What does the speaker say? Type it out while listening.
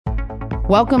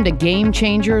Welcome to Game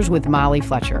Changers with Molly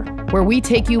Fletcher, where we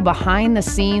take you behind the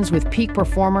scenes with peak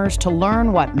performers to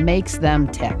learn what makes them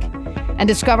tick and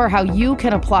discover how you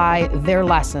can apply their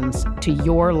lessons to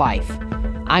your life.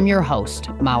 I'm your host,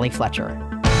 Molly Fletcher.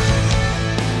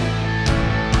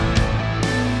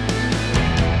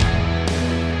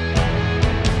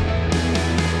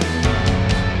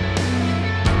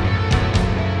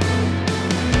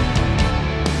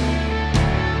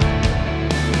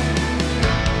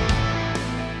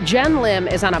 Jenn Lim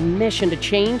is on a mission to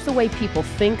change the way people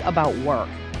think about work.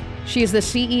 She is the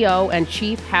CEO and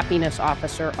Chief Happiness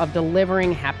Officer of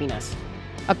Delivering Happiness,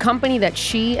 a company that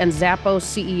she and Zappos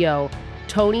CEO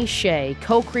Tony Hsieh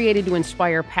co-created to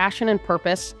inspire passion and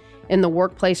purpose in the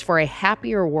workplace for a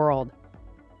happier world.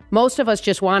 Most of us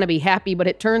just want to be happy, but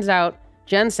it turns out,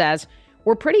 Jenn says,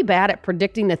 we're pretty bad at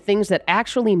predicting the things that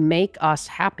actually make us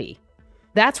happy.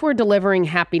 That's where Delivering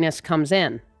Happiness comes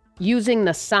in, using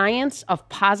the science of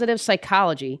positive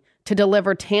psychology to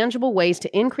deliver tangible ways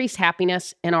to increase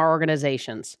happiness in our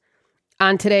organizations.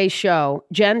 On today's show,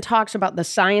 Jenn talks about the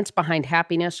science behind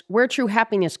happiness, where true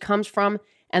happiness comes from,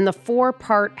 and the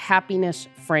 4-part happiness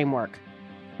framework.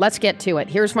 Let's get to it.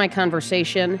 Here's my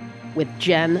conversation with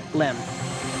Jenn Lim.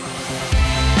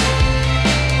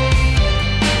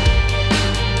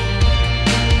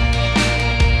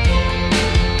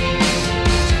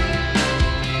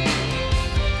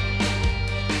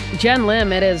 Jenn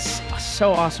Lim, it is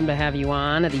so awesome to have you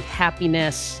on, the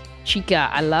happiness chica.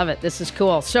 I love it. This is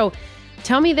cool. So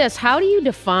tell me this, how do you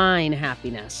define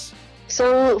happiness?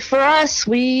 So for us,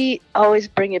 we always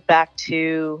bring it back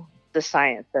to the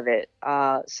science of it.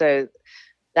 So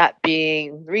that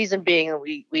being, the reason being,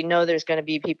 we know there's going to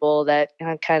be people that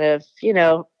kind of,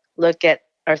 look at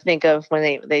or think of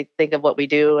when they think of what we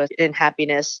do in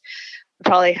happiness,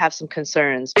 probably have some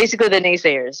concerns, basically the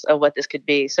naysayers of what this could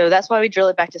be. So that's why we drill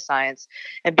it back to science,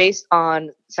 and based on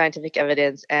scientific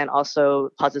evidence and also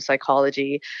positive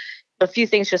psychology, a few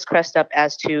things just crest up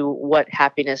as to what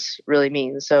happiness really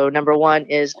means. So number one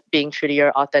is being true to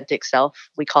your authentic self.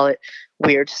 We call it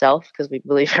weird self because we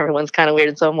believe everyone's kind of weird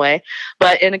in some way,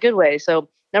 but in a good way. So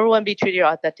number one, be true to your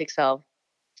authentic self.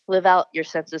 Live out your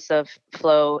senses of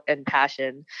flow and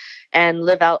passion, and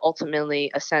live out ultimately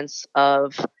a sense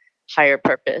of higher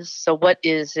purpose. So what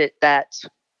is it that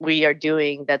we are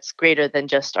doing that's greater than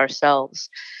just ourselves?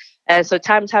 And so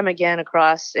time and time again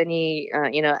across any,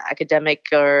 academic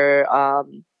or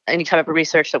any type of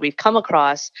research that we've come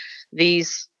across,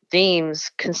 these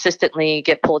themes consistently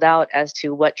get pulled out as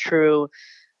to what true,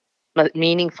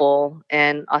 meaningful,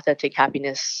 and authentic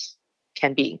happiness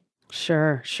can be.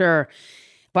 Sure.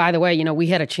 By the way, we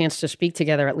had a chance to speak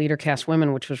together at LeaderCast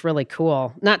Women, which was really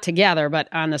cool. Not together, but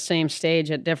on the same stage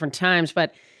at different times.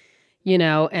 But,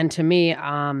 and to me,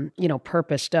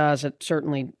 purpose does. It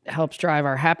certainly helps drive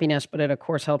our happiness, but it, of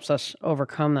course, helps us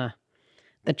overcome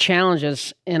the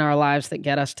challenges in our lives that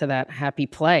get us to that happy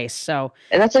place. So,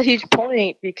 and that's a huge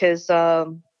point because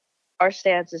our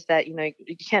stance is that,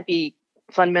 you can't be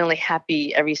fundamentally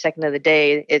happy every second of the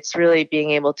day. It's really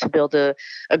being able to build a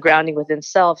grounding within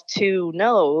self to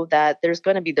know that there's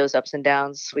going to be those ups and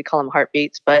downs. We call them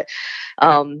heartbeats, but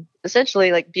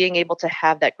essentially like being able to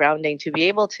have that grounding to be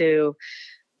able to,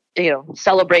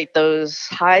 celebrate those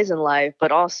highs in life, but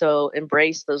also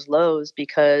embrace those lows,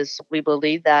 because we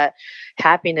believe that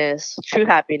happiness, true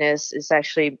happiness, is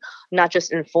actually not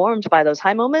just informed by those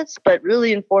high moments, but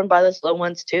really informed by those low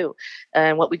ones too.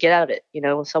 And what we get out of it,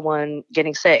 someone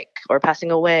getting sick or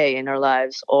passing away in our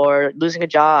lives, or losing a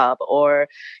job, or,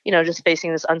 just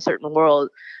facing this uncertain world.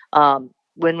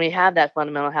 When we have that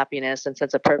fundamental happiness and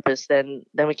sense of purpose, then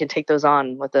we can take those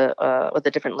on with a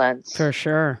different lens. For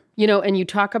sure. And you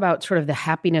talk about sort of the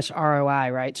happiness ROI,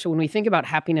 right? So when we think about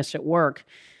happiness at work,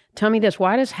 tell me this,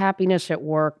 why does happiness at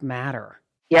work matter?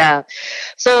 Yeah.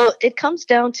 So it comes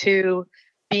down to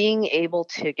being able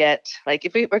to get, like,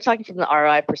 if we're talking from the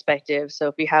ROI perspective, so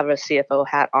if we have a CFO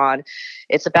hat on,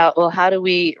 it's about, well, how do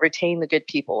we retain the good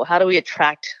people? How do we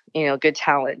attract, good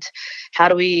talent? How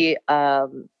do we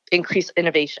increase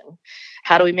innovation?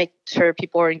 How do we make sure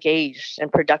people are engaged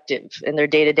and productive in their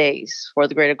day-to-days for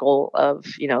the greater goal of,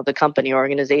 the company or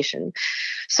organization?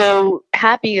 So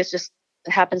happy is just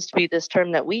happens to be this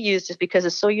term that we use just because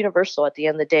it's so universal at the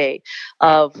end of the day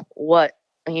of what,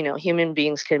 human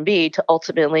beings can be to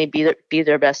ultimately be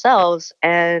their best selves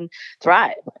and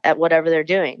thrive at whatever they're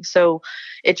doing. So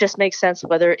it just makes sense,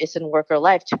 whether it's in work or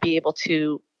life, to be able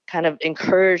to kind of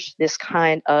encourage this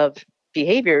kind of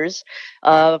behaviors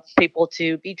of people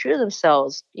to be true to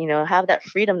themselves, have that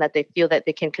freedom that they feel that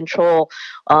they can control,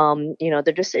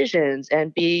 their decisions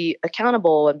and be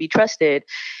accountable and be trusted.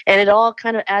 And it all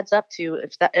kind of adds up to,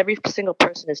 if that every single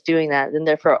person is doing that, then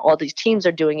therefore all these teams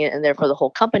are doing it, and therefore the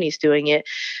whole company's doing it,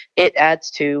 it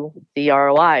adds to the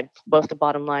ROI, both the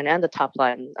bottom line and the top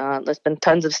line. There's been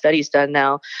tons of studies done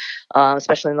now,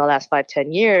 especially in the last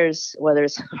 5-10 years, whether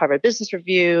it's Harvard Business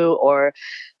Review or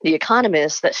The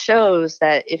Economist, that shows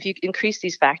that if you increase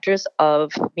these factors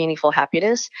of meaningful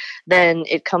happiness, then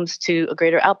it comes to a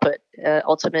greater output.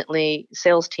 Ultimately,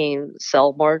 sales teams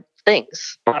sell more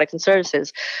things, products and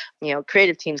services.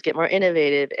 Creative teams get more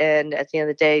innovative, and at the end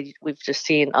of the day, we've just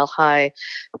seen a high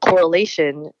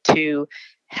correlation to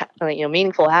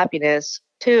meaningful happiness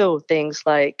to things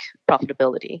like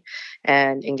profitability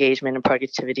and engagement and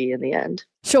productivity in the end.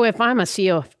 So if I'm a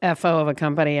CFO of a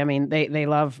company, I mean, they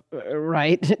love,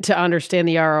 right, to understand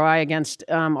the ROI against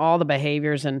all the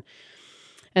behaviors and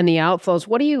the outflows.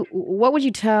 What would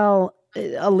you tell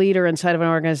a leader inside of an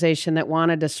organization that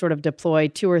wanted to sort of deploy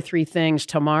 2 or 3 things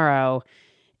tomorrow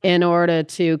in order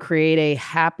to create a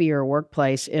happier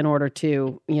workplace, in order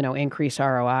to, increase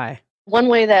ROI? One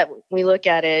way that we look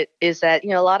at it is that,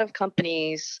 a lot of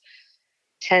companies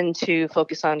tend to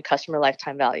focus on customer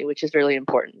lifetime value, which is really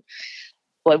important.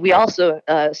 What we also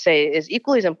say is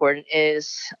equally as important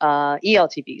is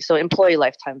ELTV, so employee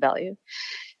lifetime value.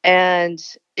 And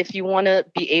if you want to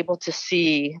be able to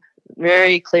see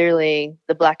very clearly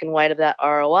the black and white of that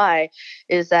ROI,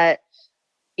 is that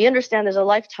you understand there's a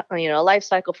life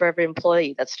cycle for every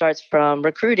employee that starts from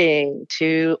recruiting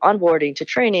to onboarding to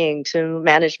training to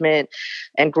management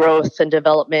and growth and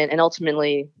development, and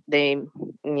ultimately they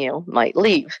might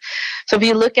leave. So if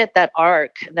you look at that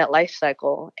arc, that life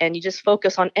cycle, and you just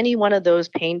focus on any one of those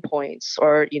pain points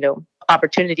or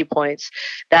opportunity points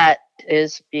that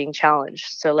is being challenged.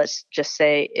 So let's just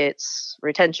say it's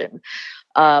retention.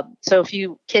 So if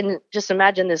you can just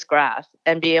imagine this graph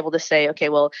and be able to say, okay,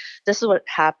 well, this is what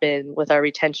happened with our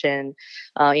retention,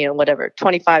 25,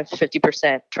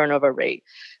 50% turnover rate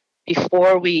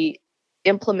before we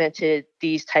implemented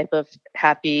these type of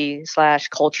happy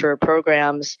 / culture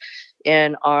programs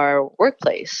in our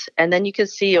workplace. And then you can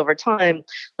see over time,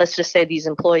 let's just say these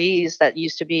employees that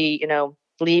used to be,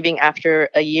 leaving after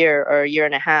a year or a year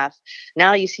and a half,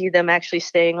 now you see them actually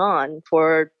staying on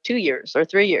for 2 years or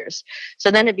 3 years. So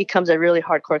then it becomes a really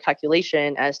hardcore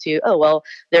calculation as to, oh, well,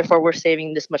 therefore we're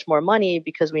saving this much more money,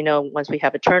 because we know once we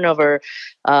have a turnover,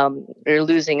 we're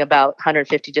losing about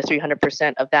 150 to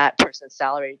 300% of that person's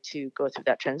salary to go through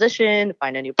that transition,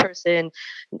 find a new person,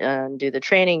 do the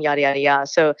training, yada, yada, yada.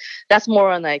 So that's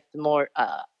more on like the more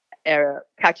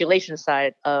calculation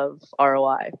side of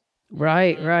ROI.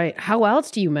 Right. How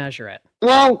else do you measure it?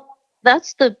 Well,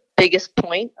 that's the biggest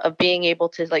point of being able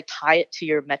to tie it to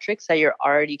your metrics that you're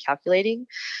already calculating.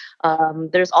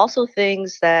 There's also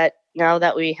things that, now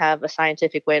that we have a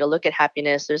scientific way to look at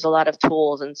happiness, there's a lot of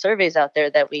tools and surveys out there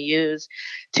that we use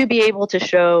to be able to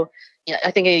show.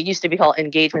 I think it used to be called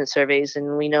engagement surveys,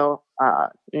 and we know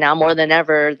now more than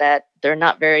ever that they're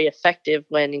not very effective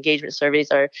when engagement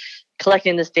surveys are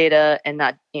collecting this data and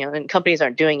not, and companies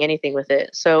aren't doing anything with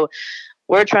it. So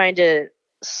we're trying to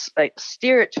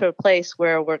steer it to a place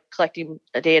where we're collecting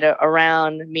data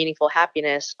around meaningful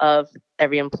happiness of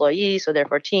every employee, so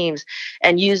therefore teams,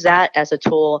 and use that as a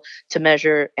tool to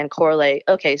measure and correlate.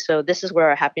 Okay, so this is where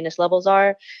our happiness levels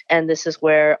are, and this is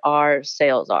where our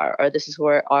sales are, or this is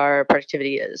where our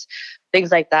productivity is,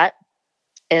 things like that.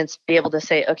 And be able to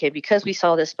say, okay, because we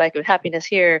saw this spike of happiness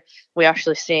here, we're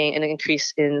actually seeing an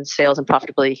increase in sales and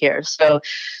profitability here. So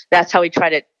that's how we try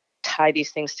to tie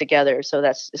these things together. So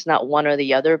it's not one or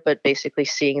the other, but basically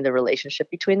seeing the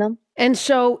relationship between them. And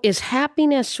so is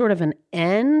happiness sort of an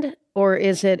end, or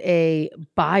is it a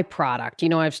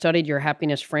byproduct? I've studied your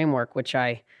happiness framework, which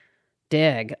I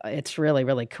dig. It's really,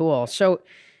 really cool. So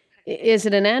is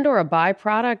it an end or a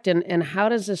byproduct? And how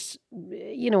does this,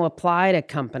 apply to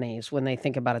companies when they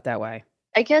think about it that way?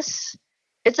 I guess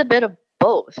it's a bit of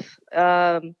both.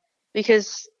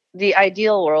 Because the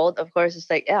ideal world, of course, is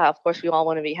like, yeah, of course we all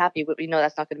want to be happy, but we know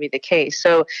that's not going to be the case.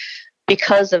 So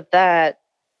because of that,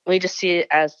 we just see it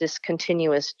as this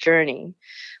continuous journey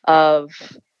of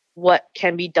what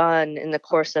can be done in the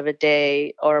course of a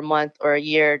day or a month or a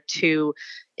year to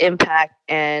impact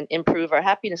and improve our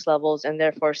happiness levels, and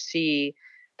therefore see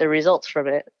the results from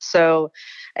it. So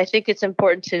I think it's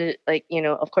important to,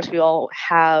 of course we all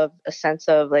have a sense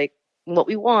of what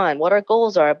we want, what our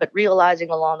goals are, but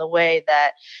realizing along the way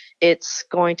that it's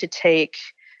going to take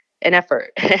an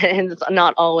effort. And it's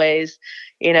not always,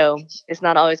 it's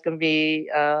not always going to be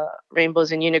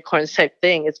rainbows and unicorns type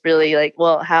thing. It's really like,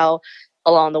 well, how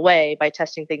along the way, by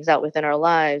testing things out within our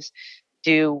lives,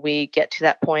 do we get to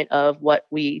that point of what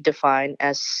we define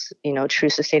as, true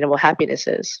sustainable happiness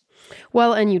is?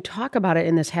 Well, and you talk about it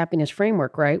in this happiness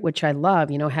framework, right? Which I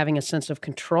love, having a sense of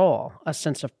control, a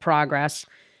sense of progress,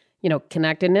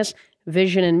 connectedness,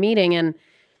 vision, and meaning. And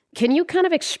can you kind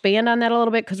of expand on that a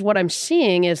little bit? Because what I'm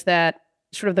seeing is that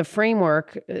sort of the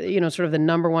framework, sort of the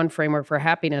number one framework for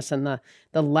happiness, and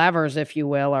the levers, if you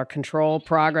will, are control,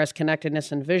 progress,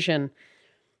 connectedness, and vision,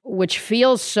 which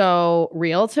feels so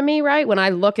real to me, right? When I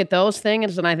look at those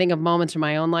things and I think of moments in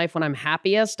my own life when I'm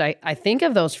happiest, I think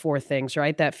of those four things,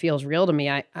 right? That feels real to me.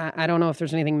 I don't know if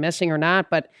there's anything missing or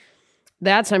not, but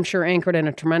that's, I'm sure, anchored in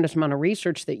a tremendous amount of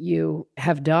research that you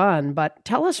have done. But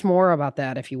tell us more about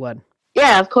that, if you would.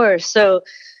 Yeah, of course. So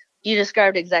you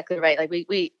described exactly right. Like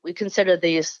we consider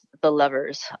these the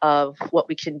levers of what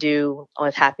we can do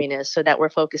with happiness, so that we're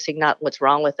focusing not what's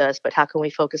wrong with us, but how can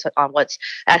we focus on what's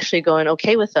actually going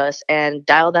okay with us and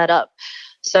dial that up.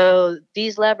 So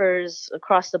these levers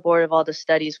across the board of all the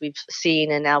studies we've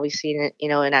seen, and now we've seen it,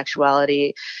 in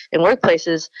actuality in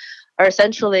workplaces, are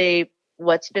essentially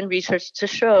what's been researched to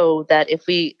show that if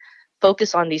we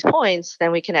focus on these points,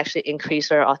 then we can actually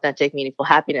increase our authentic, meaningful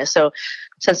happiness. So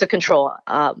sense of control,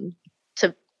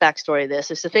 to backstory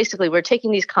this, is that basically we're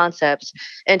taking these concepts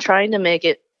and trying to make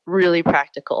it really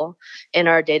practical in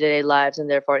our day-to-day lives and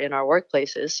therefore in our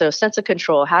workplaces. So sense of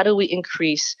control, how do we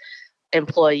increase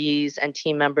employees and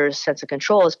team members' sense of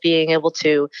control, is being able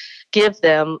to give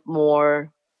them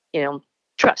more,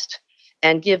 trust,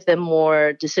 and give them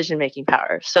more decision-making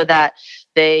power, so that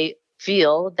they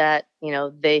feel that,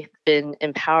 they've been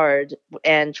empowered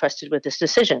and trusted with this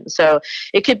decision. So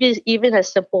it could be even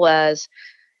as simple as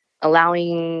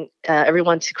allowing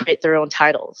everyone to create their own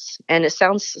titles. And it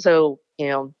sounds so,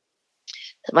 it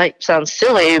might sound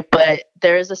silly, but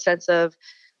there is a sense of,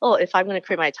 oh, if I'm going to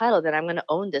create my title, then I'm going to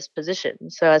own this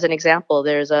position. So as an example,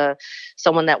 there's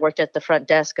someone that worked at the front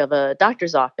desk of a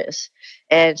doctor's office,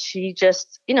 and she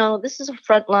just, this is a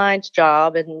frontline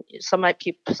job, and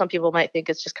some people might think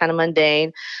it's just kind of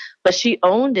mundane, but she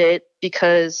owned it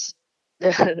because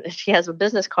she has a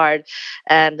business card,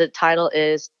 and the title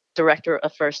is Director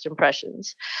of First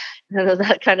Impressions. And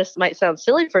that kind of might sound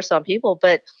silly for some people,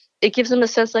 but it gives them a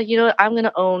sense like, I'm going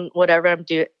to own whatever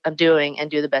I'm doing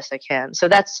and do the best I can. So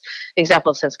that's an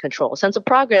example of sense of control. Sense of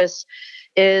progress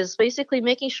is basically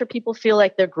making sure people feel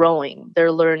like they're growing,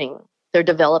 they're learning, they're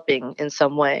developing in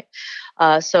some way.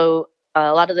 So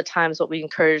a lot of the times what we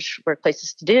encourage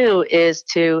workplaces to do is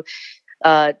to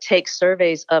take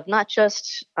surveys of not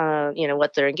just,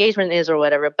 what their engagement is or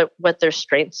whatever, but what their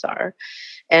strengths are.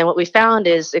 And what we found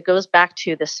is it goes back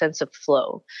to the sense of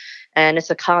flow. And it's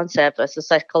a concept, it's a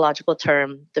psychological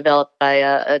term developed by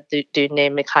a dude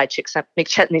named Mikhail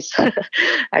Csikszentmihalyi.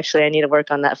 Actually, I need to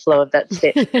work on that flow of that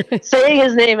saying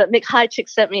his name, but Mikhail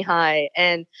Csikszentmihalyi.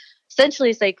 And essentially,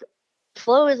 it's like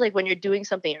flow is like when you're doing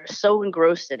something, you're so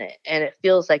engrossed in it, and it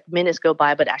feels like minutes go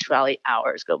by, but actually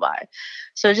hours go by.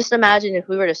 So just imagine if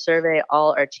we were to survey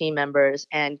all our team members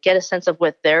and get a sense of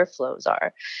what their flows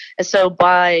are. And so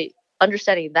by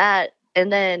understanding that, and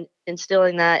then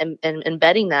instilling that and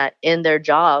embedding that in their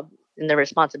job, in their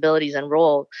responsibilities and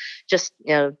role, just,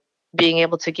 being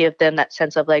able to give them that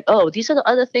sense of like, oh, these are the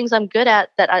other things I'm good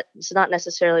at it's not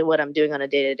necessarily what I'm doing on a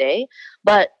day-to-day,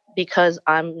 but because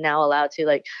I'm now allowed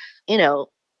to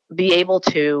be able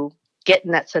to get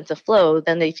in that sense of flow,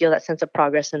 then they feel that sense of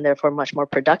progress and therefore much more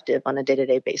productive on a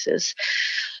day-to-day basis.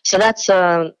 So that's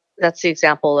the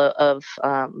example of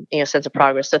sense of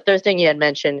progress. The third thing you had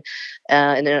mentioned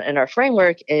in our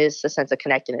framework is the sense of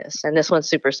connectedness, and this one's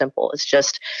super simple. It's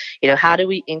just how do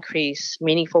we increase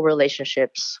meaningful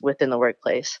relationships within the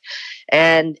workplace?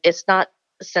 And it's not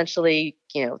essentially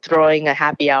throwing a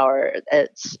happy hour.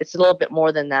 It's a little bit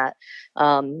more than that.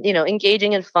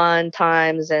 Engaging in fun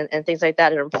times and things like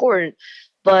that are important,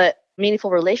 but meaningful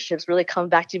relationships really come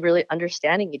back to really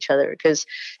understanding each other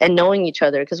and knowing each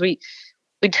other, because we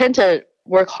tend to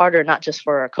work harder, not just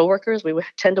for our coworkers, we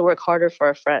tend to work harder for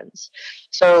our friends.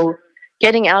 So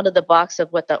getting out of the box of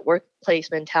what that workplace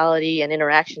mentality and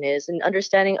interaction is, and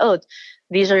understanding, oh,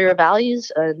 these are your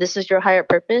values, this is your higher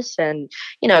purpose, and,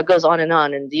 it goes on.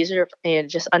 And these are,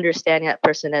 just understanding that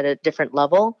person at a different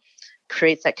level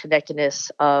creates that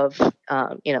connectedness of,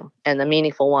 and the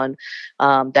meaningful one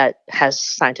that has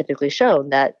scientifically shown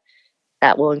that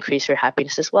will increase your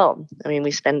happiness as well. I mean,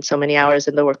 we spend so many hours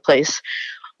in the workplace,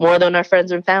 more than our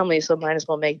friends and family, so might as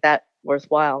well make that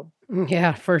worthwhile.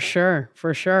 Yeah, for sure.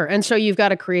 For sure. And so you've got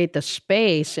to create the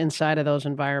space inside of those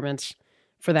environments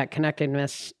for that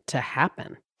connectedness to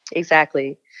happen.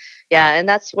 Exactly. Yeah, and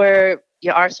that's where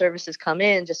our services come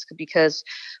in, just because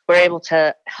we're able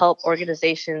to help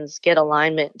organizations get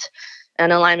alignment.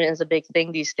 And alignment is a big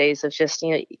thing these days of just,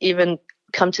 even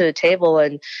come to the table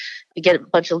and get a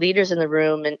bunch of leaders in the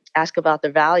room and ask about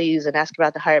their values and ask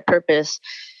about the higher purpose.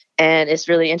 And it's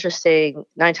really interesting.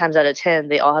 9 times out of 10,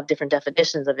 they all have different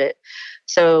definitions of it.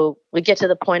 So we get to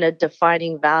the point of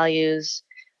defining values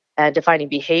and defining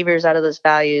behaviors out of those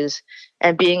values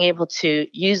and being able to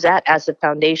use that as the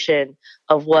foundation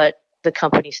of what the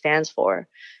company stands for.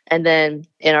 And then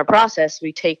in our process,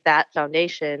 we take that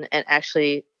foundation and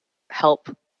actually help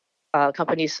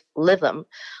companies live them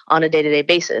on a day-to-day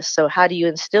basis. So how do you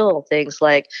instill things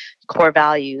like core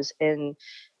values in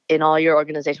all your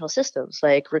organizational systems,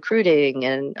 like recruiting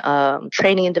and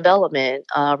training and development,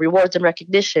 rewards and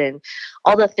recognition,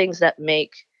 all the things that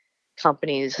make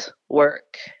companies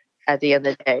work at the end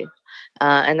of the day.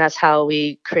 And that's how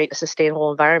we create a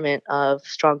sustainable environment of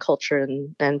strong culture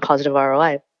and positive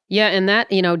ROI. Yeah, and that,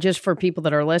 just for people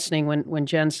that are listening, when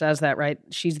Jenn says that, right,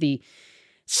 she's the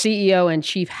CEO and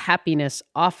Chief Happiness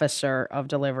Officer of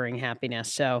Delivering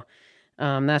Happiness. So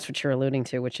that's what you're alluding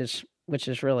to, which is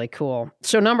really cool.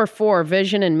 So number 4,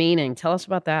 vision and meaning. Tell us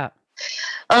about that.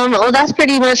 Well, that's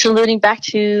pretty much alluding back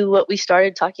to what we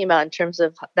started talking about in terms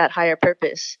of that higher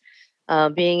purpose,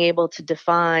 being able to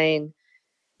define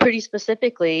pretty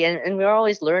specifically, and we're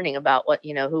always learning about what,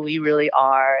 who we really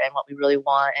are and what we really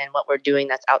want and what we're doing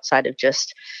that's outside of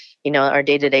just, our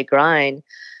day-to-day grind.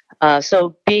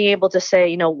 So being able to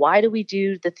say, why do we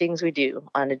do the things we do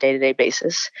on a day-to-day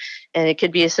basis? And it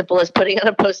could be as simple as putting on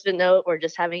a Post-it note or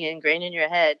just having it ingrained in your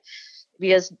head,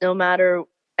 because no matter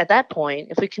at that point,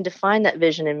 if we can define that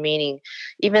vision and meaning,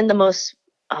 even the most,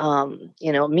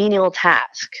 menial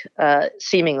task,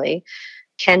 seemingly,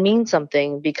 can mean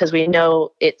something because we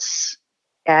know it's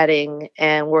adding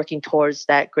and working towards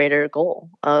that greater goal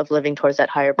of living towards that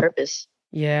higher purpose.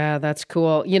 Yeah, that's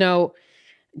cool.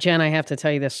 Jenn, I have to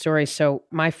tell you this story. So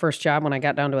my first job when I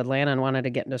got down to Atlanta and wanted to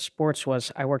get into sports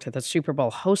was I worked at the Super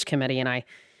Bowl host committee, and I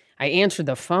answered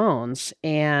the phones,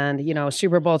 and,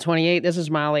 Super Bowl 28, this is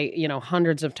Molly,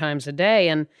 hundreds of times a day.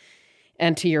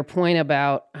 And to your point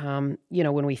about,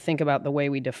 when we think about the way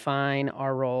we define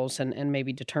our roles and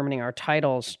maybe determining our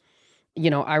titles,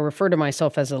 I refer to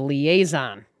myself as a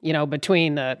liaison,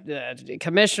 between the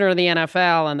commissioner of the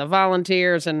NFL and the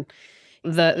volunteers and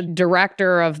the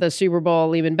director of the Super Bowl,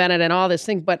 Lehman Bennett, and all this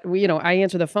thing. But, I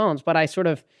answer the phones, but I sort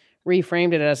of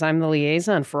reframed it as I'm the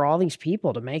liaison for all these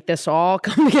people to make this all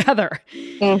come together.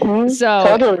 Mm-hmm. So,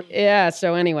 totally. yeah.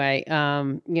 So anyway,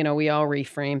 we all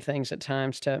reframe things at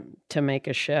times to make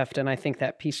a shift. And I think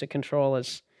that piece of control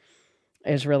is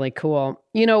really cool.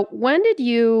 When did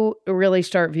you really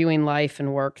start viewing life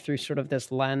and work through sort of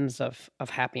this lens of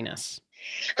happiness?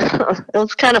 It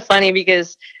was kind of funny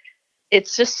because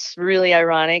it's just really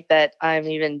ironic that I'm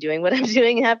even doing what I'm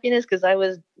doing in happiness, because I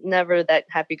was never that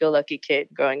happy-go-lucky kid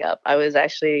growing up. I was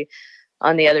actually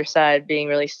on the other side, being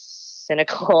really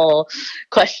cynical,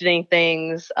 questioning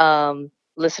things,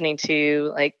 listening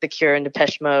to like The Cure and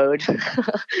Depeche Mode.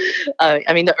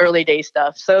 The early day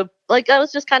stuff. So I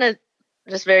was just kind of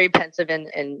just very pensive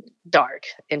and dark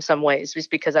in some ways,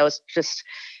 just because I was just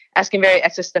asking very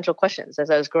existential questions as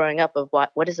I was growing up of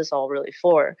what is this all really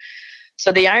for?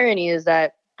 So the irony is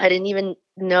that I didn't even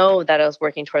know that I was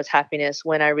working towards happiness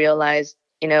when I realized,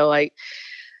 there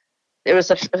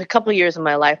was a couple of years in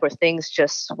my life where things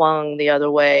just swung the other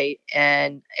way,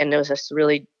 and it was just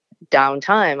really down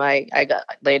time. I got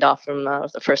laid off from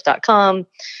the first.com.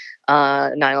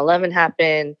 9/11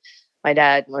 happened. My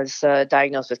dad was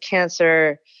diagnosed with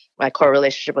cancer. My core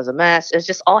relationship was a mess. It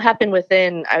just all happened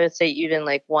within, I would say, even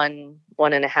like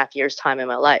 1.5 years time in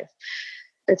my life.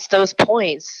 It's those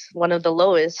points, one of the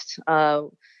lowest,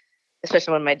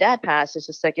 especially when my dad passed. It's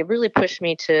just like it really pushed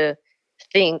me to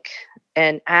think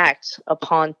and act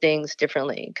upon things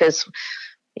differently. Because,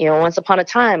 once upon a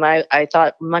time, I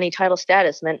thought money, title,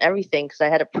 status meant everything because I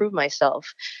had to prove myself.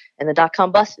 And the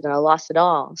 .com busted and I lost it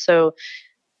all. So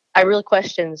I really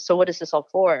questioned, so what is this all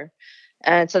for?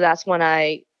 And so that's when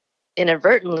I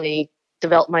inadvertently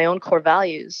develop my own core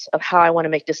values of how I want to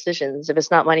make decisions. If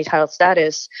it's not money, title,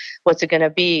 status, what's it going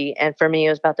to be? And for me, it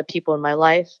was about the people in my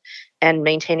life and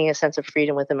maintaining a sense of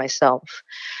freedom within myself.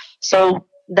 So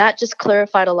that just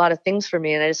clarified a lot of things for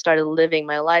me. And I just started living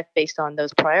my life based on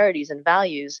those priorities and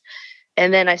values.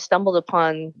 And then I stumbled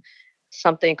upon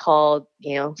something called,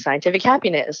 scientific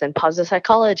happiness and positive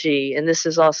psychology. And this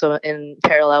is also in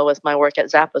parallel with my work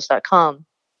at Zappos.com.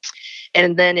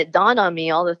 And then it dawned on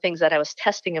me all the things that I was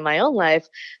testing in my own life,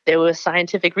 there was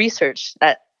scientific research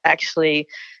that actually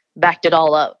backed it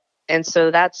all up. And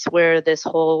so that's where this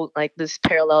whole, like, this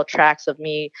parallel tracks of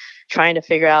me trying to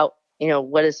figure out,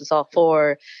 what is this all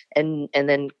for? And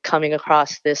then coming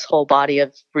across this whole body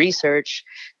of research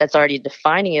that's already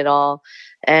defining it all,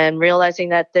 and realizing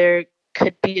that there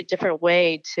could be a different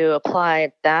way to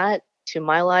apply that to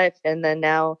my life. And then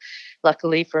now,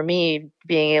 luckily for me,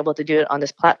 being able to do it on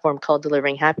this platform called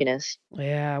Delivering Happiness.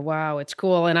 Yeah, wow, it's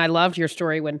cool. And I loved your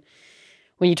story when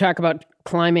you talk about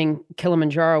climbing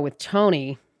Kilimanjaro with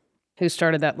Tony, who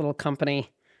started that little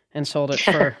company and sold it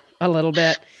for a little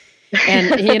bit.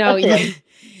 And,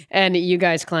 and you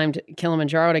guys climbed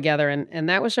Kilimanjaro together. And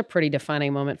that was a pretty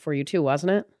defining moment for you too,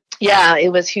 wasn't it? Yeah, it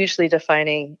was hugely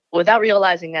defining without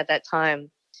realizing at that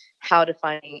time how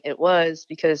defining it was,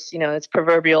 because, it's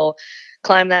proverbial,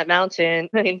 climb that mountain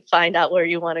and find out where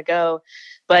you want to go.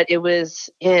 But it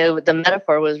was, the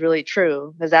metaphor was really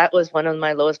true, because that was one of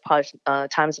my lowest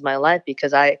times of my life,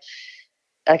 because I,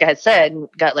 like I had said,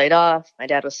 got laid off. My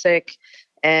dad was sick,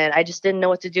 and I just didn't know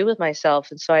what to do with myself.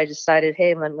 And so I decided,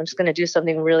 hey, I'm just going to do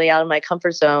something really out of my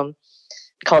comfort zone.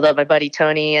 Called up my buddy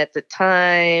Tony at the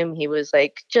time. He was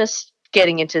like just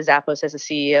getting into Zappos as a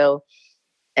CEO,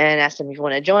 and asked him if you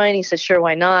want to join. He said, sure,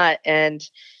 why not? And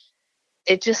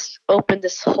it just opened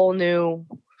this whole new,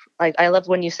 like, I love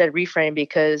when you said reframe,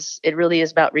 because it really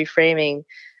is about reframing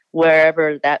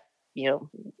wherever that,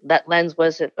 that lens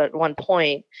was at one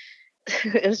point.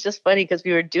 It was just funny because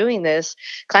we were doing this,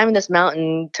 climbing this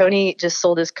mountain. Tony just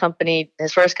sold his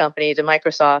first company to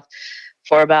Microsoft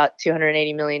for about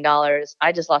 $280 million.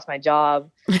 I just lost my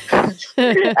job.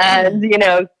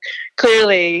 And,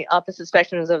 clearly opposite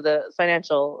spectrums of the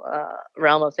financial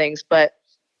realm of things. But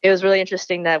it was really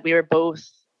interesting that we were both,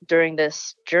 during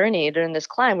this journey, during this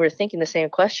climb, we were thinking the same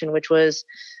question, which was,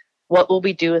 what will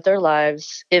we do with our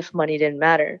lives if money didn't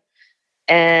matter?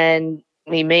 And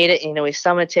we made it, we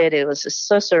summited. It was just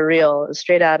so surreal. It was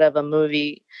straight out of a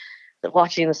movie,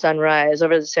 watching the sunrise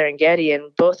over the Serengeti,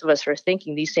 and both of us were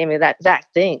thinking these same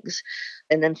exact things,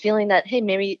 and then feeling that, hey,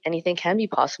 maybe anything can be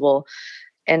possible.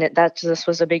 And this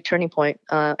was a big turning point,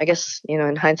 I guess,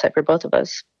 in hindsight, for both of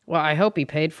us. Well, I hope he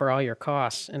paid for all your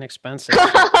costs and expenses.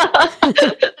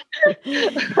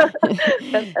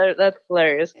 That's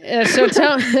hilarious. So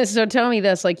tell me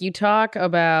this, like, you talk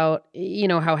about,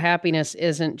 how happiness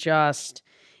isn't just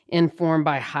informed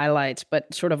by highlights,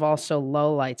 but sort of also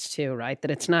lowlights too, right?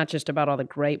 That it's not just about all the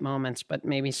great moments, but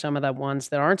maybe some of the ones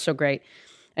that aren't so great.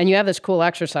 And you have this cool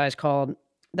exercise called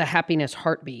the happiness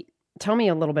heartbeat. Tell me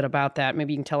a little bit about that.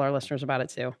 Maybe you can tell our listeners about it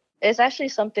too. It's actually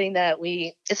something that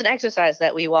it's an exercise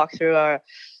that we walk through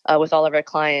with all of our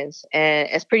clients, and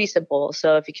it's pretty simple.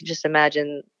 So if you can just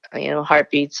imagine,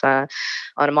 heartbeats on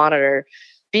a monitor,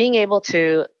 being able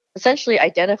to essentially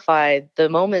identify the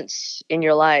moments in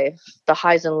your life, the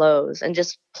highs and lows, and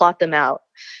just plot them out,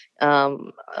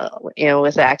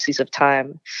 with the axes of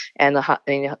time and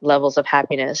the levels of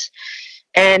happiness.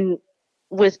 And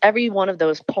with every one of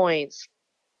those points,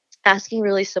 asking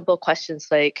really simple questions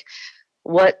like,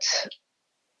 what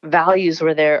values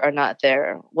were there or not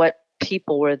there? What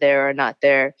people were there or not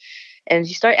there? And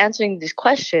you start answering these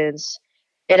questions,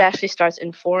 it actually starts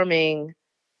informing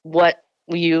what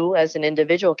you as an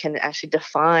individual can actually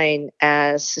define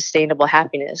as sustainable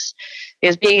happiness.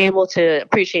 Because being able to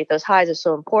appreciate those highs is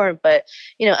so important, but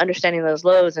understanding those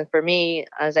lows. And for me,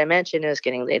 as I mentioned, it was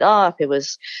getting laid off, it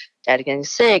was dad getting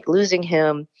sick, losing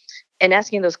him. And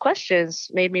asking those questions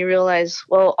made me realize,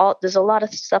 well, there's a lot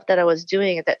of stuff that I was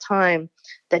doing at that time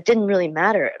that didn't really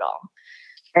matter at all.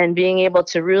 And being able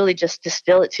to really just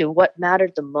distill it to what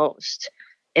mattered the most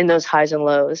in those highs and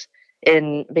lows.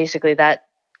 And basically that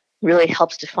really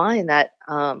helps define that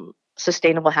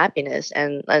sustainable happiness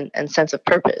and sense of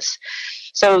purpose.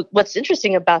 So what's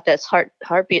interesting about this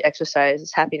heartbeat exercise,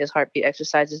 this happiness heartbeat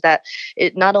exercise, is that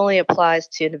it not only applies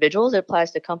to individuals, it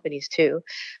applies to companies too.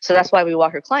 So that's why we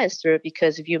walk our clients through it,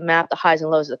 because if you map the highs and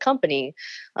lows of the company,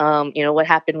 what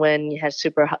happened when you had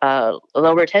super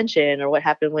low retention, or what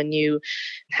happened when you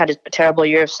had a terrible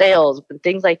year of sales, and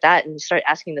things like that, and you start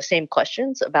asking the same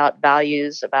questions about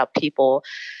values, about people,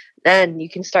 then you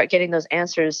can start getting those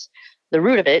answers, the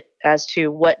root of it, as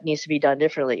to what needs to be done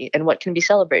differently and what can be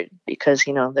celebrated, because,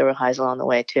 there were highs along the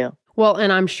way too. Well,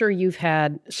 and I'm sure you've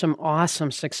had some awesome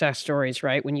success stories,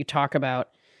 right? When you talk about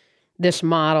this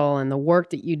model and the work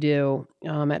that you do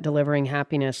at Delivering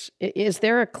Happiness, is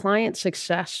there a client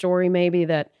success story maybe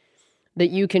that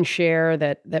you can share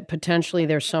that potentially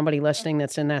there's somebody listening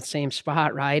that's in that same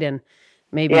spot, right? And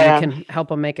maybe you can help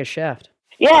them make a shift.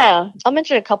 Yeah, I'll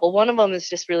mention a couple. One of them is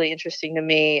just really interesting to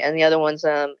me, and the other one's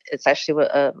it's actually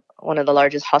one of the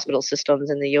largest hospital systems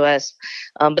in the U.S.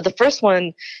 But the first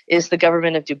one is the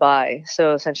government of Dubai.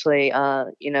 So essentially,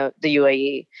 the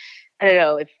UAE. I don't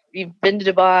know if you've been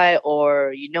to Dubai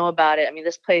or you know about it. I mean,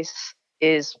 this place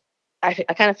is. I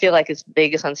kind of feel like it's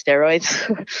Vegas on steroids.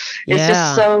 It's just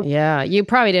Yeah, so. yeah. You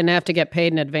probably didn't have to get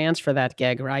paid in advance for that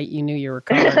gig, right? You knew you were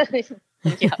covered.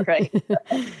 Yeah, right.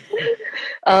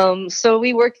 So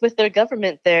we worked with their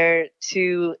government there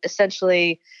to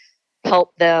essentially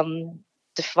help them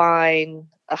define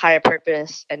a higher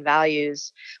purpose and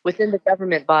values within the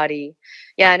government body.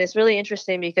 Yeah, and it's really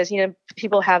interesting because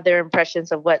people have their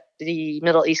impressions of what the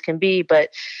Middle East can be, but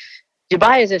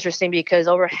Dubai is interesting because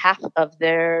over half of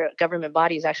their government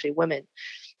body is actually women.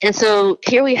 And so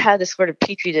here we have this sort of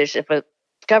petri dish of a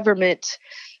government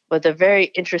with a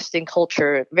very interesting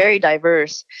culture, very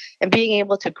diverse, and being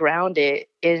able to ground it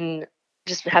in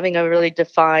just having a really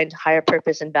defined higher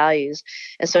purpose and values.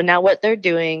 And so now what they're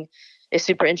doing is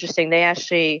super interesting. They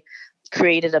actually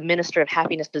created a minister of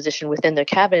happiness position within their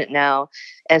cabinet now.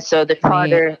 And so the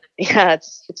charter, yeah,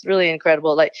 it's really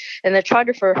incredible. And the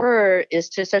charter for her is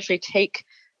to essentially take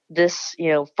this,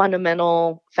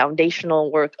 fundamental foundational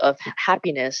work of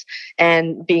happiness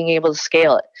and being able to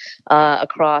scale it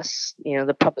across,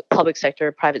 the public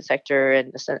sector, private sector,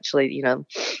 and essentially,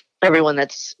 everyone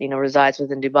that's, resides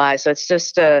within Dubai. So it's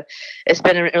just, it's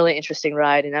been a really interesting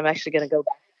ride. And I'm actually going to go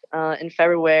back in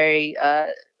February.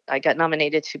 I got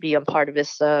nominated to be a part of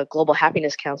this Global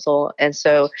Happiness Council. And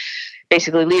so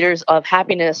basically leaders of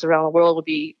happiness around the world will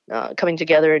be coming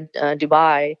together in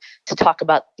Dubai to talk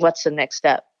about what's the next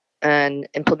step and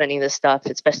implementing this stuff,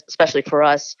 especially for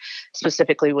us,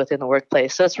 specifically within the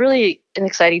workplace. So it's really an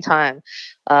exciting time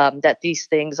that these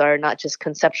things are not just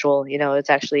conceptual, it's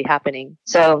actually happening.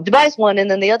 So Dubai is one. And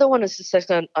then the other one is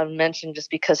just I mentioned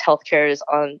just because healthcare is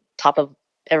on top of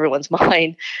everyone's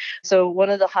mind. So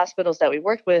one of the hospitals that we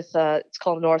worked with, it's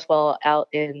called Northwell out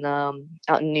in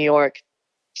New York.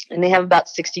 And they have about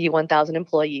 61,000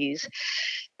 employees.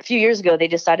 A few years ago, they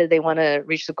decided they want to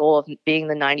reach the goal of being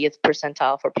the 90th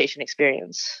percentile for patient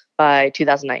experience by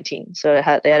 2019. So they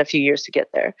had a few years to get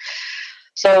there.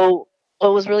 So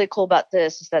what was really cool about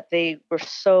this is that they were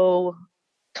so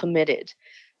committed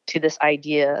to this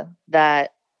idea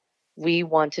that we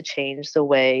want to change the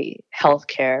way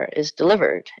healthcare is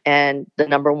delivered. And the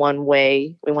number one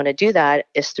way we want to do that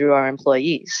is through our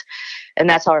employees. And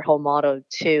that's our whole motto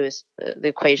too, is the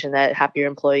equation that happier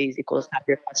employees equals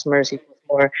happier customers equals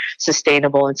more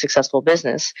sustainable and successful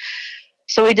business.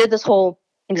 So we did this whole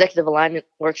executive alignment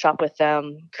workshop with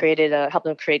them, helped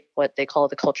them create what they call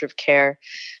the culture of care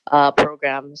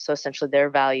program. So essentially their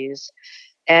values,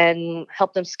 and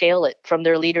help them scale it from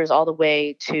their leaders all the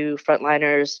way to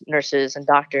frontliners, nurses, and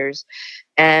doctors.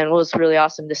 And it was really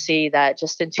awesome to see that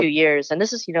just in 2 years, and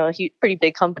this is, a pretty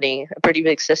big company, a pretty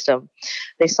big system,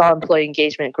 they saw employee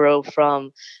engagement grow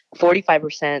from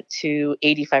 45% to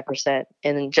 85%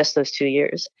 in just those 2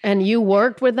 years. And you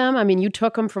worked with them? I mean, you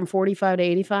took them from 45 to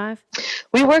 85?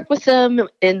 We worked with them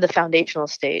in the foundational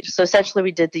stage. So essentially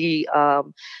we did the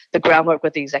groundwork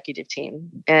with the executive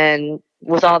team. And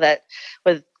with all that,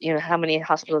 with how many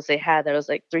hospitals they had, there was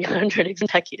like 300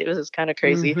 executives. It's kind of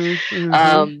crazy.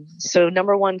 So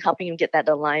number one, helping them get that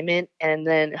alignment, and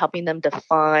then helping them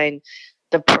define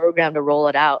the program to roll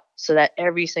it out so that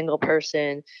every single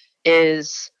person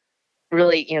is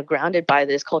really grounded by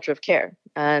this culture of care.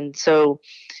 And so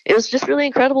it was just really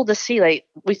incredible to see. Like,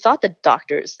 we thought the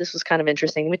doctors, this was kind of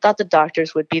interesting, we thought the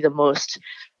doctors would be the most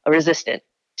resistant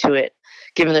to it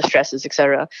given the stresses,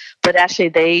 etc. But actually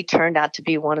they turned out to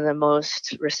be one of the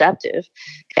most receptive.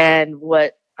 And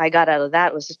what I got out of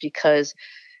that was just because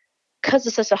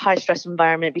it's such a high stress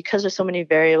environment, because there's so many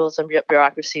variables and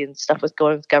bureaucracy and stuff with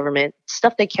going with government,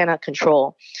 stuff they cannot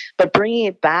control, but bringing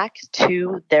it back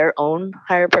to their own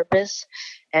higher purpose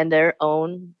and their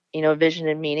own, vision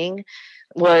and meaning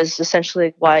was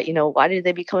essentially why did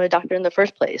they become a doctor in the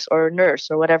first place, or a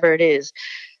nurse, or whatever it is.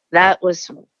 That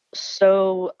was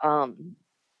so,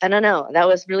 I don't know, that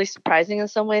was really surprising in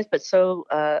some ways, but so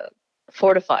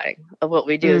fortifying of what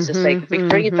we do. It's just like, if we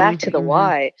bring it back to the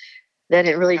why, then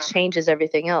it really changes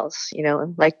everything else,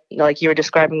 like you were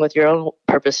describing with your own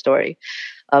purpose story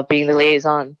of being the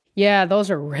liaison. Yeah, those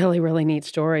are really, really neat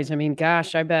stories. I mean,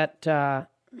 gosh, I bet,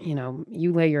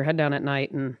 you lay your head down at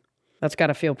night and that's got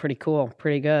to feel pretty cool,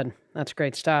 pretty good. That's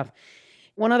great stuff.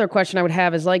 One other question I would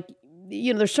have is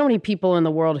there's so many people in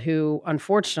the world who,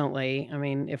 unfortunately, I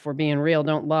mean, if we're being real,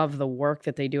 don't love the work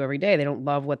that they do every day. They don't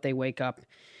love what they wake up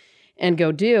and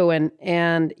go do.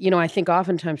 And I think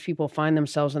oftentimes people find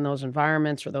themselves in those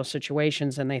environments or those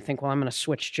situations and they think, well, I'm going to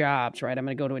switch jobs, right? I'm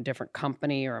going to go to a different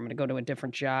company, or I'm going to go to a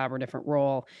different job or a different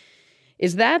role.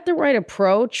 Is that the right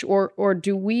approach, or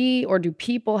do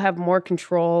people have more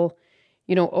control,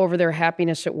 over their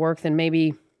happiness at work than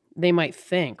maybe they might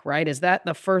think, right? Is that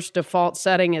the first default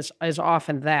setting is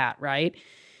often that, right?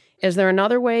 Is there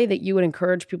another way that you would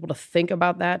encourage people to think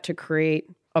about that to create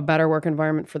a better work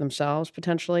environment for themselves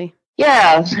potentially?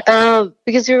 Yeah,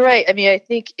 because you're right. I mean, I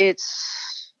think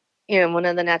it's, one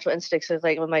of the natural instincts is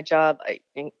like with my job,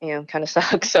 kind of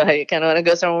sucks. So I kind of want to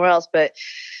go somewhere else. But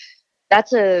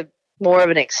that's a more of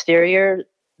an exterior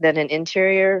than an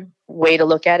interior way to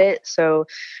look at it. So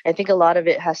I think a lot of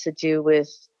it has to do with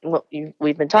what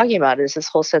we've been talking about, is this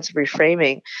whole sense of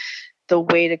reframing. The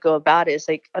way to go about it is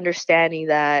like understanding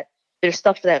that there's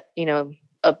stuff that,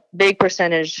 a big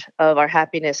percentage of our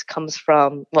happiness comes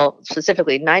from, well,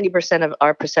 specifically 90% of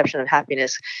our perception of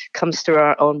happiness comes through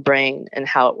our own brain and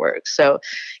how it works. So,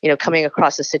 coming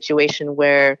across a situation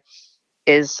where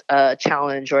is a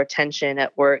challenge or a tension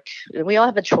at work, we all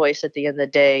have a choice at the end of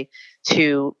the day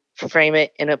to frame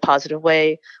it in a positive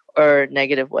way or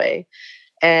negative way.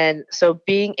 And so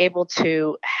being able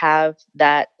to have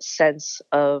that sense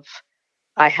of,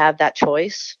 I have that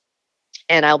choice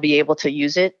and I'll be able to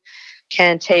use it,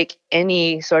 can take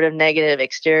any sort of negative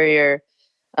exterior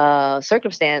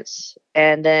circumstance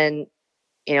and then,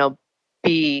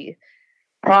 be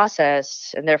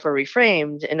processed and therefore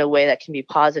reframed in a way that can be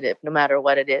positive no matter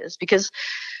what it is. Because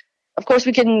of course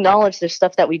we can acknowledge there's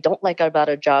stuff that we don't like about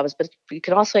our jobs, but we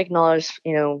can also acknowledge,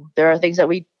 there are things that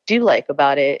we do like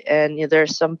about it. And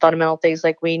there's some fundamental things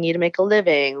like we need to make a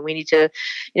living, we need to,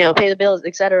 pay the bills,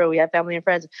 etc. We have family and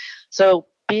friends. So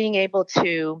being able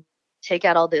to take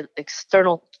out all the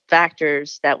external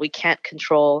factors that we can't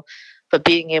control, but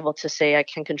being able to say I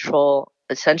can control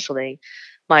essentially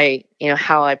my,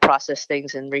 how I process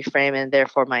things and reframe and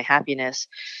therefore my happiness.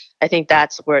 I think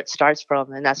that's where it starts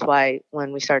from. And that's why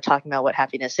when we start talking about what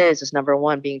happiness is number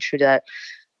one, being true to that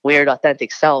weird,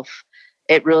 authentic self.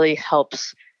 It really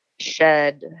helps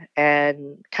shed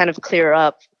and kind of clear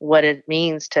up what it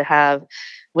means to have,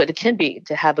 what it can be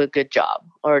to have a good job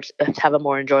or to have a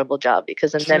more enjoyable job,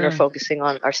 because then we're focusing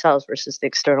on ourselves versus the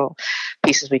external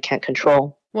pieces we can't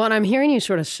control. Well, and I'm hearing you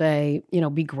sort of say,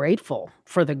 be grateful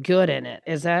for the good in it.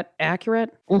 Is that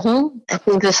accurate? Mm-hmm. I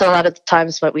think there's a lot of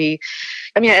times what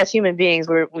as human beings,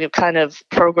 we're kind of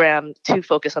programmed to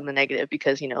focus on the negative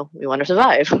because, we want to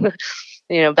survive.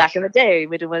 Back in the day,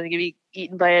 we didn't want to be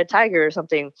eaten by a tiger or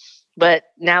something. But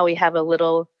now we have a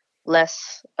little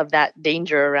less of that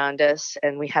danger around us,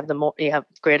 and we have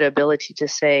greater ability to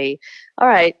say, all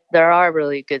right, there are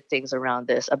really good things around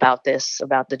this, about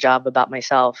the job, about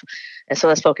myself. And so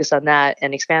let's focus on that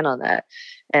and expand on that.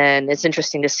 And it's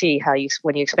interesting to see how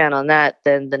when you expand on that,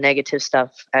 then the negative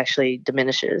stuff actually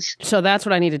diminishes. So that's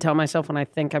what I need to tell myself when I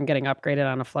think I'm getting upgraded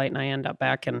on a flight and I end up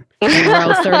back in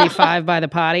row 35 by the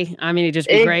potty. I mean, to just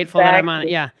be grateful that I'm on it.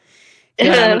 Yeah.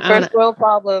 First world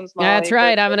problems, Molly. That's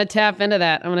right. I'm going to tap into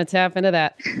that.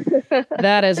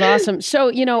 That is awesome. So,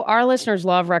 our listeners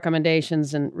love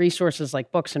recommendations and resources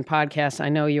like books and podcasts. I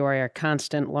know you are a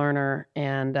constant learner,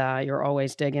 and you're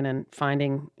always digging and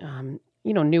finding,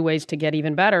 new ways to get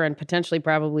even better and potentially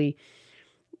probably,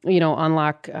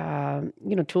 unlock,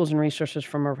 tools and resources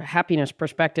from a happiness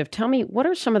perspective. Tell me, what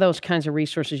are some of those kinds of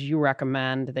resources you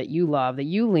recommend, that you love, that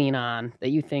you lean on, that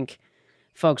you think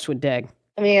folks would dig?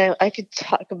 I mean, I could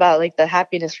talk about like the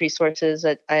happiness resources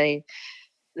that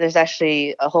there's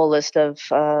actually a whole list of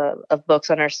books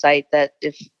on our site that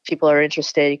if people are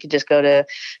interested, you could just go to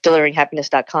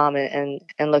deliveringhappiness.com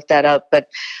and look that up. But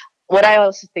what I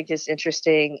also think is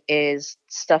interesting is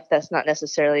stuff that's not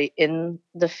necessarily in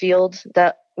the field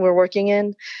that we're working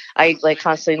in. I like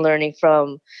constantly learning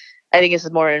from, I think it's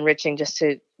more enriching just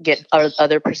to get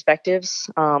other perspectives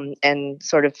and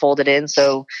sort of fold it in.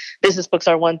 So business books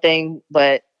are one thing,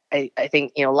 but I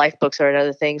think, life books are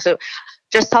another thing. So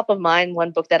just top of mind,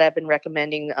 one book that I've been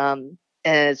recommending, and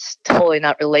it's totally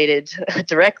not related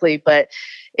directly, but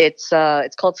it's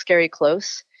called Scary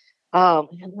Close. I'm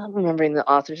not remembering the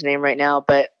author's name right now,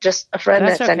 but just a friend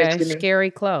that sent it to me.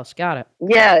 Scary Close. Got it.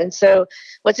 Yeah. And so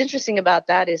what's interesting about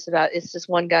that is it's just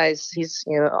one guy's, he's,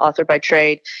 author by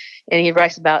trade, and he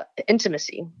writes about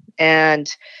intimacy. And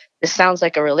this sounds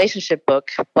like a relationship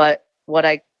book, but what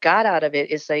I got out of it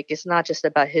is like, it's not just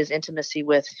about his intimacy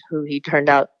with who he turned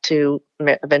out to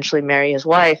eventually marry, his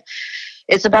wife.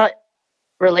 It's about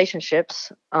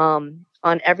relationships on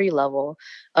every level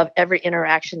of every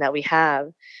interaction that we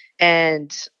have.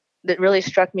 And that really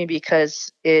struck me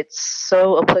because it's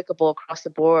so applicable across the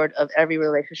board of every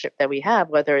relationship that we have,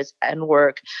 whether it's in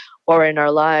work or in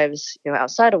our lives,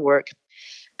 outside of work.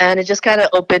 And it just kind of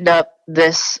opened up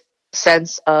this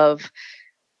sense of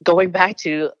going back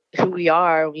to who we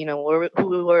are, who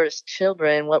we were as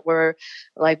children, what are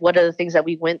the things that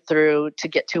we went through to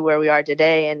get to where we are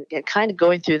today, and kind of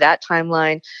going through that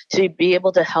timeline to be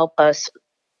able to help us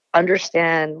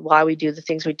understand why we do the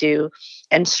things we do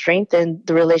and strengthen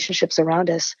the relationships around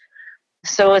us.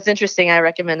 So it's interesting. I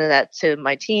recommended that to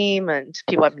my team and to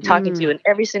people I've been talking to, and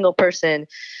every single person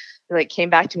came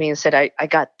back to me and said, I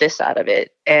got this out of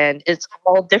it, and it's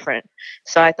all different.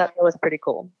 So I thought that was pretty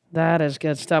cool. That is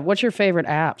good stuff. What's your favorite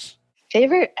apps?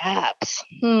 Favorite apps?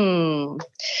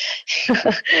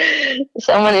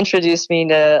 Someone introduced me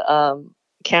to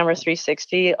Camera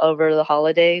 360 over the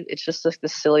holiday. It's just the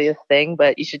silliest thing,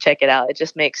 but you should check it out. It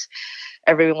just makes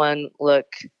everyone look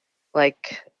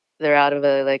like they're out of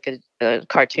a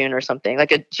cartoon or something,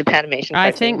 like a Japanimation cartoon.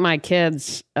 I think my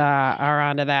kids are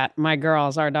onto that. My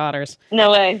girls, our daughters.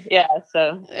 No way. Yeah.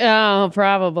 So. Oh,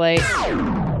 probably.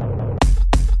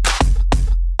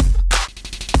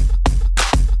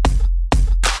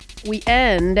 We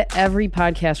end every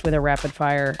podcast with a rapid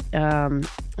fire.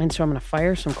 And so I'm going to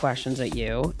fire some questions at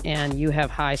you, and you have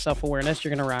high self-awareness.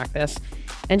 You're going to rock this.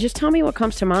 And just tell me what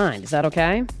comes to mind. Is that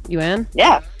okay? You in?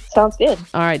 Yeah, sounds good.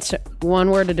 All right. So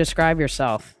one word to describe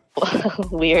yourself.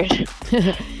 Weird.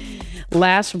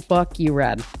 Last book you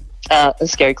read?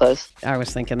 Scary Clothes. I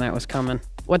was thinking that was coming.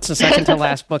 What's the second to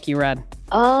last book you read?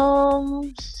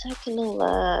 Second to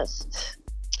last.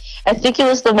 I think it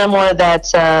was the memoir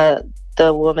that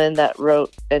the woman that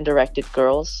wrote and directed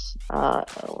Girls.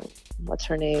 What's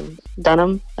her name?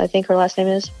 Dunham, I think her last name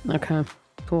is. Okay,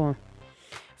 cool.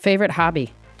 Favorite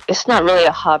hobby? It's not really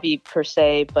a hobby per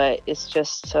se, but it's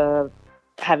just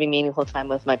having meaningful time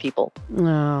with my people.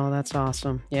 Oh, that's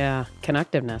awesome. Yeah,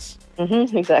 connectiveness.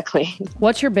 Mm-hmm, exactly.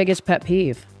 What's your biggest pet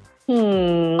peeve?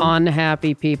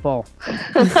 Unhappy people.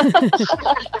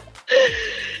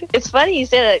 It's funny you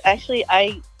say that. Actually,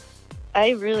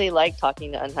 I really like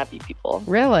talking to unhappy people.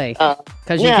 Really?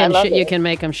 Because you can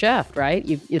make them shift, right?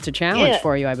 It's a challenge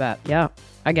for you, I bet. Yeah,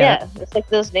 I get it. Yeah, it's like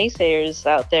those naysayers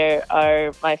out there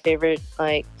are my favorite.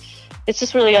 It's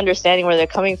just really understanding where they're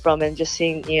coming from and just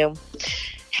seeing,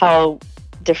 how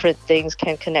different things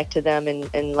can connect to them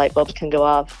and light bulbs can go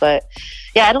off. But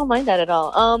yeah, I don't mind that at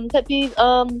all. Pet peeve,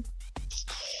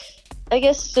 I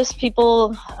guess just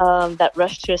people that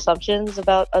rush to assumptions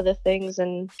about other things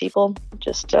and people,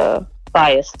 just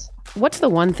biased. What's the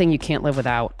one thing you can't live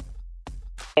without?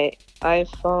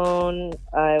 iPhone,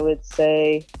 I would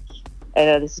say, I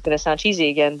know this is going to sound cheesy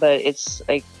again, but it's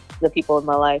like the people in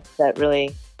my life that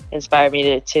really inspire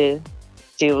me to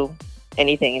do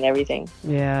anything and everything.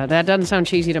 Yeah, that doesn't sound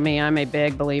cheesy to me. I'm a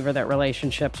big believer that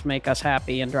relationships make us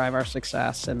happy and drive our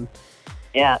success. And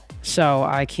yeah. So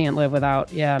I can't live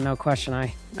without, no question.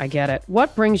 I get it.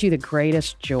 What brings you the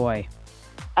greatest joy?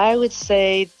 I would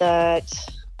say that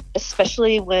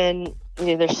especially when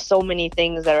there's so many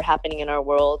things that are happening in our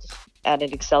world at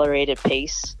an accelerated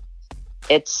pace,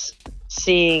 it's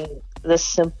seeing the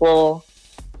simple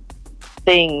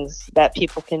things that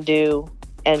people can do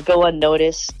and go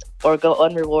unnoticed or go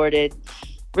unrewarded.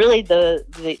 Really,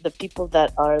 the people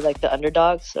that are like the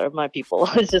underdogs are my people.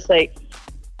 It's just like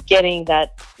getting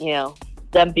that,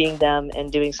 them being them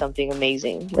and doing something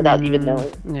amazing without even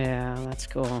knowing. Yeah, that's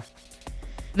cool.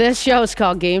 This show is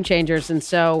called Game Changers. And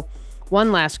so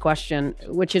one last question,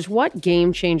 which is what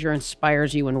game changer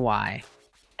inspires you and why?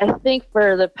 I think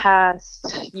for the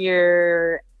past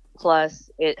year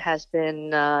plus, it has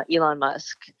been Elon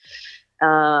Musk.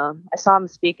 I saw him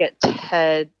speak at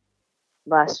TED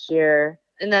last year,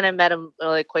 and then I met him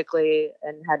really quickly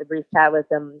and had a brief chat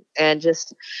with him. And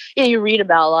just, you read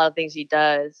about a lot of things he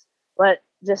does, but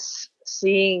just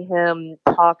seeing him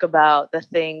talk about the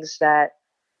things that,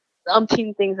 the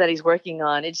umpteen things that he's working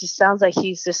on, it just sounds like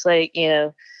he's just like,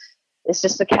 it's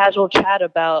just a casual chat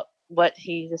about what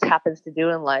he just happens to do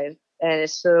in life. And it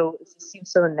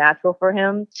seems so natural for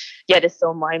him, yet it's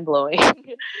so mind blowing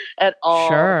at all.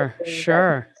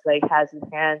 Sure. Like has his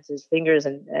hands, his fingers,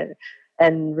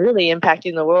 and really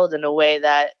impacting the world in a way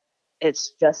that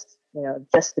it's just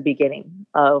the beginning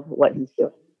of what he's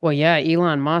doing. Well, yeah,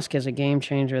 Elon Musk is a game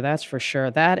changer, that's for sure.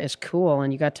 That is cool,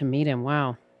 and you got to meet him.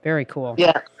 Wow, very cool.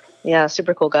 Yeah,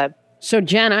 super cool guy. So,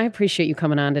 Jenn, I appreciate you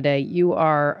coming on today. You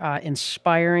are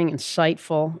inspiring,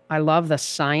 insightful. I love the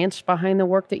science behind the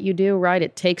work that you do, right?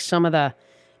 It takes some of the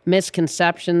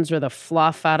misconceptions or the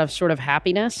fluff out of sort of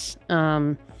happiness.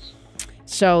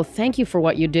 So thank you for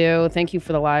what you do. Thank you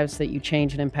for the lives that you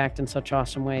change and impact in such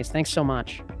awesome ways. Thanks so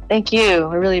much. Thank you.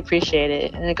 I really appreciate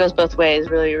it. And it goes both ways.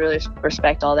 Really, really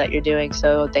respect all that you're doing.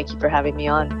 So thank you for having me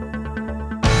on.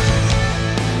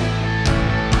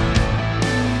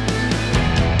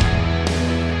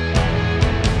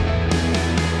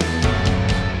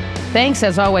 Thanks,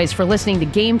 as always, for listening to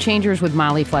Game Changers with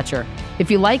Molly Fletcher.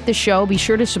 If you like the show, be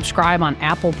sure to subscribe on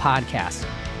Apple Podcasts.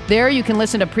 There you can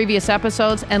listen to previous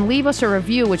episodes and leave us a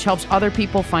review, which helps other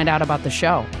people find out about the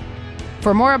show.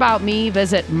 For more about me,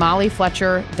 visit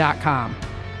mollyfletcher.com.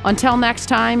 Until next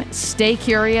time, stay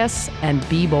curious and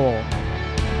be bold.